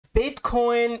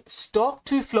Bitcoin stock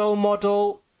to flow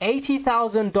model,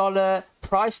 $80,000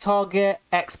 price target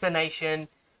explanation.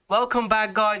 Welcome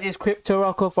back, guys. It's Crypto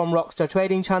Rocko from Rockstar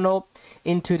Trading Channel.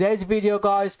 In today's video,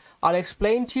 guys, I'll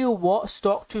explain to you what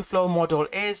stock to flow model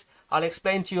is. I'll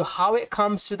explain to you how it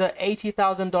comes to the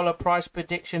 $80,000 price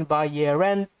prediction by year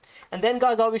end. And then,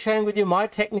 guys, I'll be sharing with you my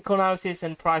technical analysis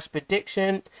and price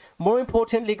prediction. More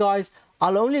importantly, guys,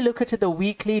 I'll only look at the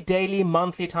weekly, daily,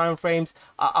 monthly time frames.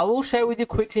 I will share with you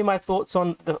quickly my thoughts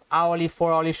on the hourly,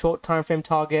 4 hourly short time frame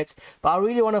targets, but I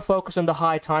really want to focus on the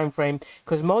high time frame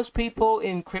because most people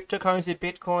in cryptocurrency,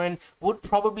 Bitcoin, would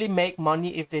probably make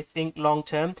money if they think long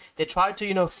term. They try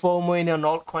to, FOMO in an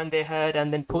altcoin they heard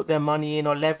and then put their money in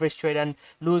or leverage trade and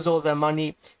lose all their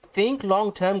money. Think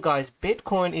long term, guys.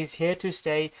 Bitcoin is here to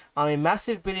stay. I'm a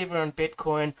massive believer in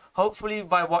Bitcoin. Hopefully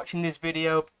by watching this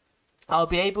video, I'll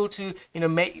be able to,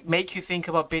 make you think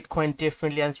about Bitcoin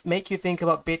differently and make you think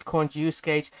about Bitcoin's use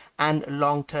case and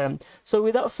long term. So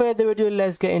without further ado,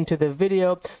 let's get into the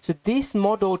video. So this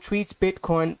model treats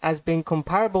Bitcoin as being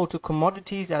comparable to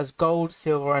commodities as gold,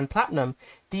 silver, and platinum.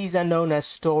 These are known as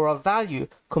store of value.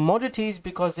 Commodities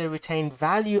because they retain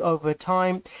value over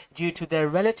time due to their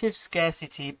relative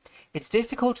scarcity. It's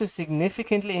difficult to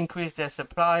significantly increase their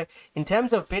supply. In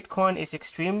terms of Bitcoin, it's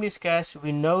extremely scarce.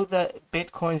 We know that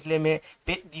Bitcoin's limit.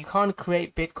 You can't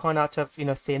create Bitcoin out of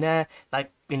thin air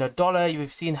like dollar.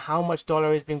 You've seen how much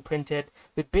dollar is being printed.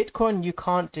 With Bitcoin, you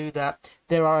can't do that.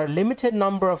 There are a limited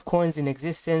number of coins in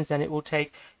existence, and it will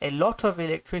take a lot of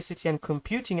electricity and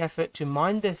computing effort to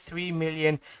mine the 3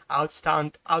 million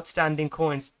outstanding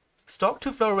coins. Stock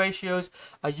to flow ratios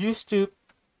are used to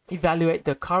evaluate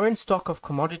the current stock of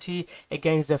commodity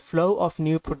against the flow of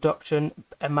new production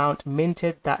amount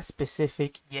minted that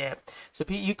specific year. So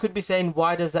you could be saying,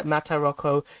 why does that matter,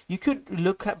 Rocko? You could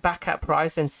look back at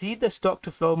price and see the stock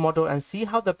to flow model and see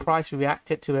how the price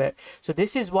reacted to it. So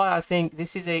this is why I think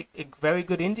this is a very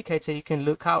good indicator you can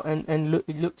look out and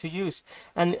look to use.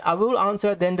 And I will answer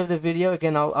at the end of the video.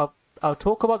 Again, I'll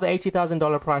talk about the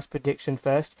 $80,000 price prediction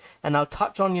first, and I'll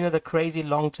touch on, the crazy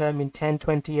long-term in 10,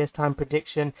 20 years time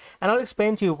prediction, and I'll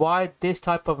explain to you why this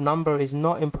type of number is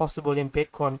not impossible in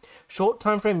Bitcoin. Short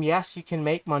time frame, yes, you can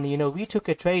make money. We took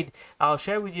a trade. I'll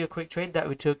share with you a quick trade that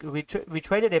we took. We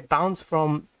traded a bounce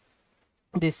from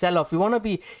this sell-off. We want to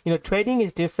be, trading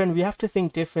is different. We have to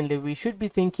think differently. We should be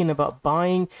thinking about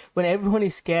buying when everyone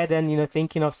is scared and,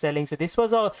 thinking of selling. So this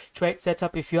was our trade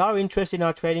setup. If you are interested in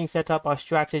our trading setup, our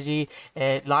strategy,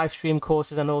 live stream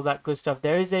courses and all that good stuff,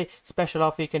 there is a special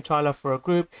offer you can trial out for a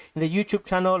group. In the YouTube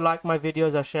channel, like my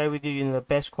videos, I'll share with you, the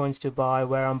best coins to buy,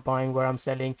 where I'm buying, where I'm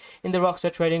selling. In the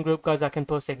Rockstar Trading group, guys, I can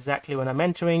post exactly when I'm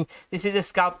entering. This is a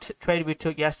scalped trade we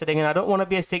took yesterday, and I don't want to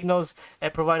be a signals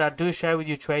provider. I do share with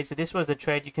you trades. So this was the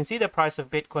trade. You can see the price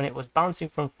of Bitcoin. It was bouncing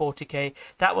from 40k.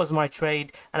 That was my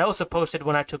trade, and I also posted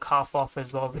when I took half off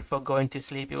as well before going to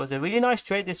sleep. It was a really nice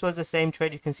trade. This was the same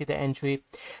trade. You can see the entry,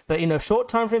 but short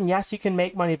time frame, yes, you can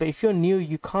make money, but if you're new,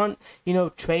 you can't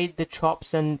trade the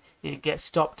chops and get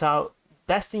stopped out.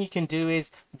 Best thing you can do is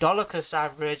dollar cost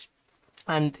average.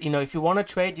 And if you want to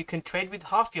trade, you can trade with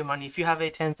half your money. If you have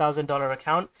a $10,000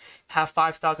 account, have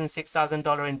 $5,000,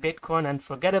 $6,000 in Bitcoin and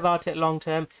forget about it long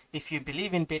term. If you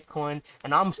believe in Bitcoin,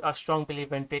 and I'm a strong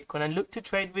believer in Bitcoin, and look to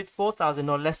trade with 4,000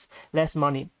 or less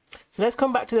money. So let's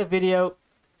come back to the video.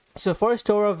 So for a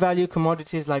store of value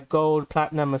commodities like gold,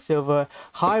 platinum or silver,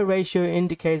 high ratio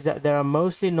indicates that they are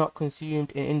mostly not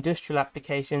consumed in industrial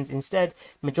applications. Instead,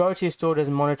 majority is stored as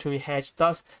monetary hedge,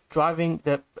 thus driving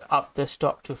up the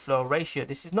stock to flow ratio.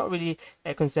 This is not really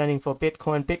concerning for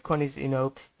Bitcoin. Bitcoin is,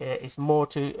 is more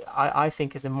to, I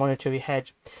think, is a monetary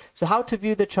hedge. So how to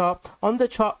view the chart? On the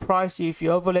chart price, if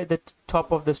you overlay the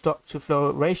top of the stock to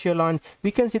flow ratio line,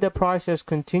 we can see the price has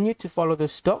continued to follow the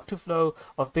stock to flow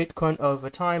of Bitcoin over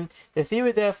time. The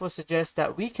theory therefore suggests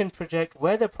that we can project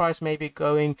where the price may be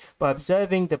going by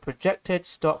observing the projected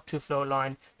stock to flow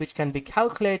line, which can be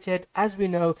calculated as we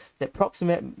know the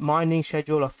approximate mining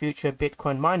schedule of future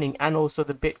Bitcoin mining, and also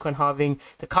the Bitcoin halving.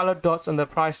 The colored dots on the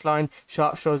price line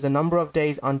chart shows the number of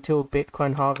days until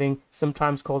Bitcoin halving,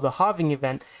 sometimes called the halving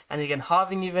event. And again,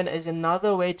 halving event is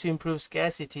another way to improve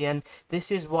scarcity, and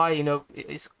this is why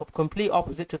it's complete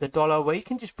opposite to the dollar, where you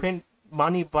can just print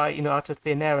money by out of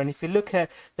thin air. And if you look at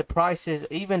the prices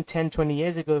even 10-20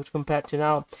 years ago compared to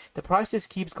now, the prices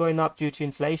keeps going up due to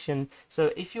inflation. So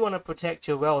if you want to protect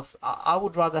your wealth, I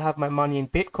would rather have my money in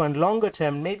Bitcoin longer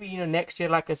term. Maybe next year,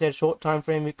 like I said, short time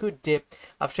frame, it could dip.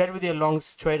 I've shared with you a long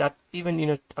trade.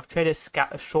 I've traded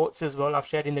shorts as well. I've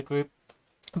shared in the group.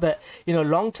 But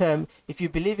long term, if you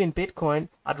believe in Bitcoin,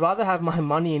 I'd rather have my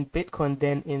money in Bitcoin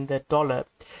than in the dollar.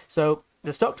 So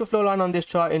The stock to flow line on this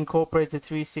chart incorporates the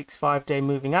 365-day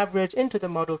moving average into the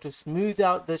model to smooth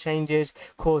out the changes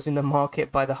caused in the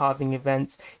market by the halving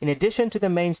events. In addition to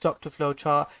the main stock to flow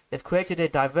chart, they've created a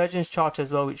divergence chart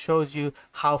as well, which shows you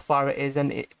how far it is,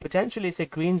 and it potentially it's a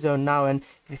green zone now. And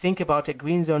if you think about it,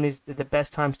 green zone is the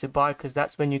best times to buy, because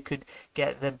that's when you could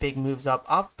get the big moves up.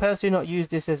 I've personally not used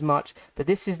this as much, but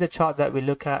this is the chart that we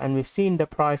look at, and we've seen the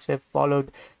price have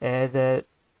followed the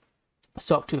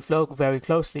stock to flow very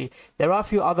closely. There are a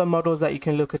few other models that you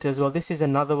can look at as well. This is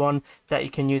another one that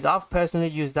you can use. I've personally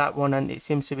used that one and it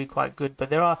seems to be quite good, but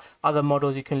there are other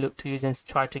models you can look to use and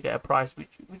try to get a price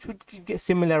which would get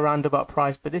similar roundabout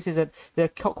price. But this is there are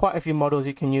quite a few models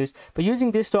you can use. But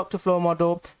using this stock to flow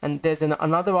model, and there's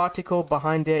another article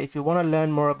behind it if you want to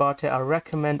learn more about it. I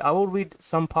will read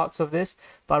some parts of this,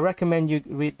 but I recommend you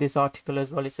read this article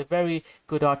as well. It's a very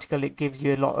good article. It gives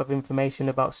you a lot of information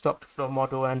about stock to flow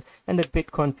model and the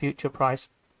Bitcoin future price.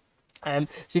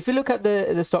 So if you look at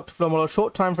the stock to flow model,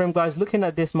 short time frame, guys, looking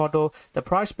at this model, the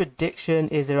price prediction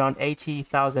is around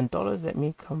 $80,000. Let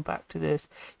me come back to this.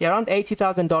 Yeah, around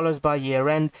 $80,000 by year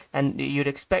end, and you'd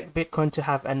expect Bitcoin to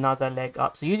have another leg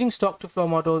up. So using stock to flow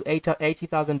model,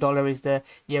 $80,000 is the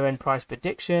year end price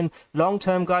prediction. Long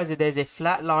term, guys, there's a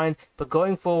flat line, but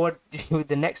going forward with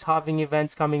the next halving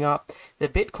events coming up, the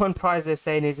Bitcoin price they're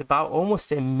saying is about almost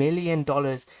 $1 million.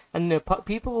 And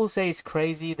people will say it's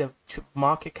crazy, the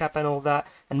market cap and all that,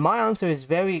 and my answer is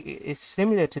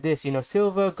similar to this.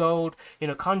 Silver, gold,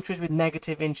 countries with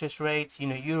negative interest rates,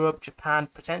 Europe, Japan,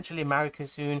 potentially America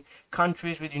soon,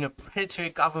 countries with predatory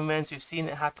governments. We've seen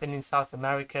it happen in South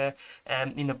America.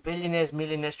 Billionaires,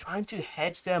 millionaires trying to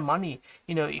hedge their money.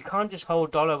 You can't just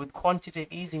hold dollar. With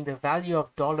quantitative easing, the value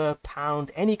of dollar,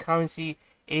 pound, any currency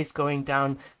is going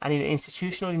down, and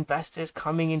institutional investors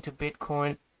coming into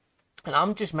Bitcoin. And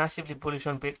I'm just massively bullish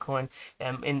on Bitcoin.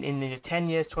 In 10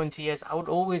 years, 20 years, I would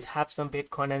always have some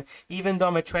Bitcoin. And even though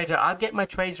I'm a trader, I get my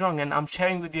trades wrong. And I'm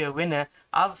sharing with you a winner.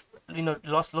 I've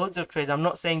lost loads of trades. I'm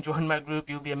not saying join my group,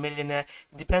 you'll be a millionaire.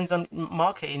 It depends on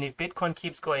market. If Bitcoin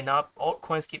keeps going up,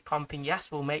 altcoins keep pumping,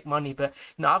 yes, we'll make money. But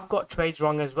I've got trades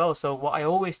wrong as well. So what I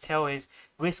always tell is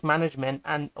risk management,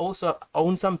 and also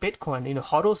own some Bitcoin.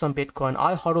 Hodl some Bitcoin.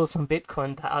 I hodl some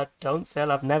Bitcoin that I don't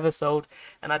sell. I've never sold,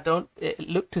 and I don't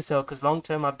look to sell, because long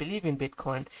term I believe in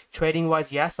Bitcoin. Trading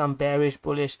wise, yes, I'm bearish,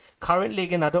 bullish. Currently,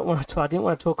 again, I didn't want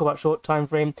to talk about short time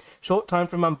frame. Short time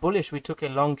frame, I'm bullish. We took a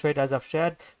long trade, as I've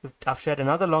shared. I've shared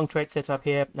another long trade setup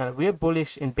here. Now we're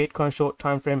bullish in Bitcoin short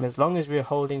time frame as long as we're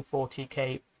holding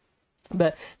 40k.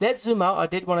 But let's zoom out. I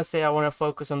did want to say I want to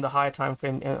focus on the high time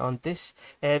frame on this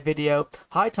video.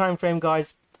 High time frame,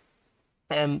 guys.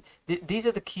 These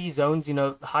are the key zones.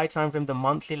 High time frame, the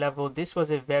monthly level. This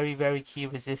was a very key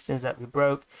resistance that we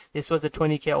broke. This was the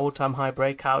 20k all-time high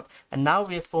breakout, and now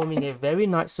we are forming a very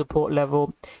nice support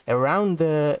level around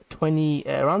the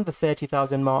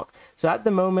 30,000 mark. So at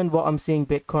the moment, what I'm seeing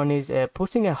Bitcoin is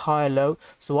putting a higher low.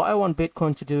 So what I want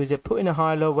Bitcoin to do is put in a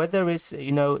higher low, whether it's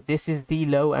this is the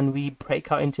low and we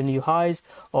break out into new highs,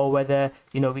 or whether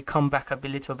we come back a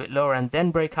little bit lower and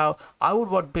then break out. I would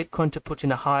want Bitcoin to put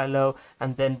in a higher low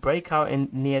and then break out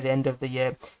near the end of the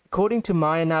year. According to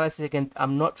my analysis, again,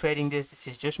 I'm not trading this. This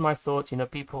is just my thoughts.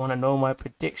 People want to know my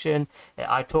prediction.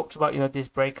 I talked about, this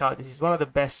breakout. This is one of the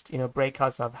best,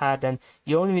 breakouts I've had, and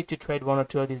you only need to trade one or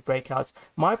two of these breakouts.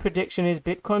 My prediction is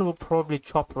Bitcoin will probably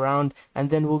chop around, and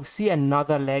then we'll see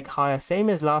another leg higher. Same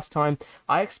as last time.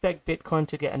 I expect Bitcoin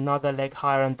to get another leg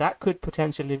higher, and that could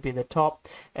potentially be the top,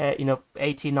 80,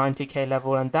 90k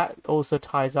level, and that also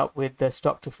ties up with the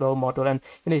stock to flow model. And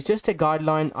it's just a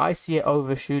guideline. I see it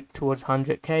overshoot towards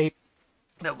 100k.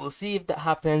 But we'll see if that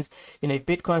happens. If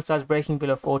Bitcoin starts breaking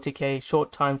below 40k,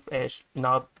 short time,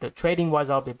 the trading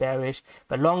wise, I'll be bearish.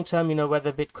 But long term,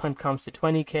 whether Bitcoin comes to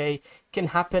 20k, can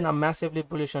happen. I'm massively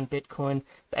bullish on Bitcoin,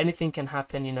 but anything can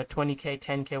happen. 20k,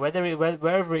 10k,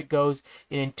 wherever it goes.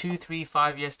 In 2, 3,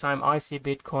 5 years time, I see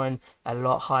Bitcoin a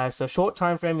lot higher. So short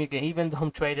time frame, even though I'm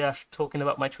trader, talking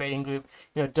about my trading group,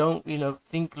 don't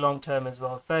think long term as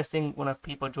well. First thing, when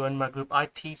people join my group, I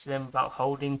teach them about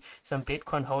holding some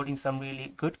Bitcoin, holding some really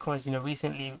good coins.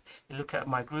 Recently, you look at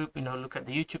my group, look at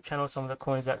the YouTube channel, some of the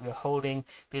coins that we're holding.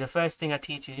 But the first thing I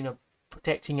teach is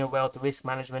protecting your wealth, risk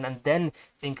management, and then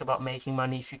think about making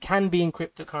money. If you can be in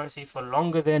cryptocurrency for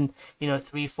longer than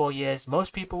 3-4 years,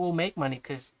 most people will make money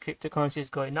because cryptocurrency is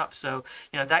going up. So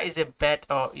that is a bet,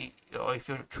 or if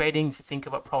you're trading, if you think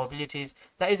about probabilities,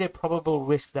 that is a probable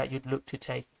risk that you'd look to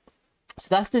take. So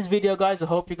that's this video, guys. I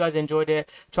hope you guys enjoyed it.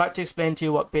 Tried to explain to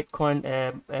you what Bitcoin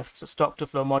stock to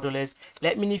flow model is.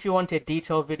 Let me know if you want a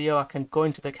detailed video. I can go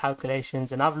into the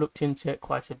calculations, and I've looked into it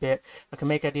quite a bit. I can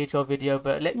make a detailed video,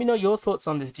 but let me know your thoughts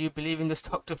on this. Do you believe in the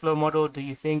stock to flow model? Do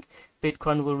you think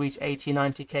Bitcoin will reach 80,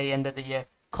 90k end of the year?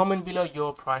 Comment below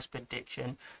your price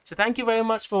prediction. So thank you very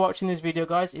much for watching this video,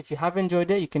 guys. If you have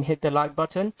enjoyed it, you can hit the like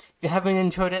button. If you haven't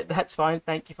enjoyed it, that's fine.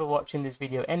 Thank you for watching this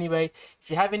video anyway. If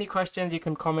you have any questions, you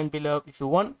can comment below. If you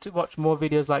want to watch more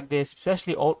videos like this,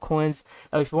 especially altcoins,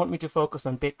 or if you want me to focus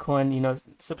on Bitcoin, you know,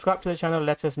 subscribe to the channel,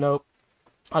 let us know.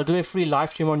 I'll do a free live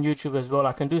stream on YouTube as well.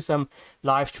 I can do some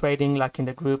live trading like in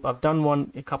the group. I've done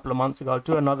one a couple of months ago. I'll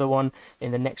do another one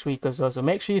in the next week or so. So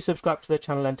make sure you subscribe to the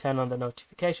channel and turn on the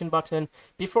notification button.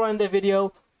 Before I end the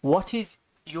video, what is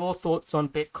your thoughts on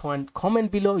Bitcoin?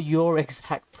 Comment below your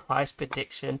exact price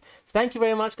prediction. So thank you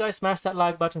very much, guys. Smash that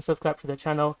like button, subscribe to the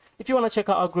channel. If you want to check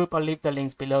out our group, I'll leave the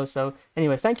links below. So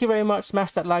anyways, thank you very much.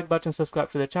 Smash that like button, subscribe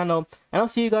to the channel, and I'll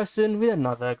see you guys soon with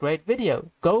another great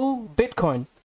video. Go Bitcoin!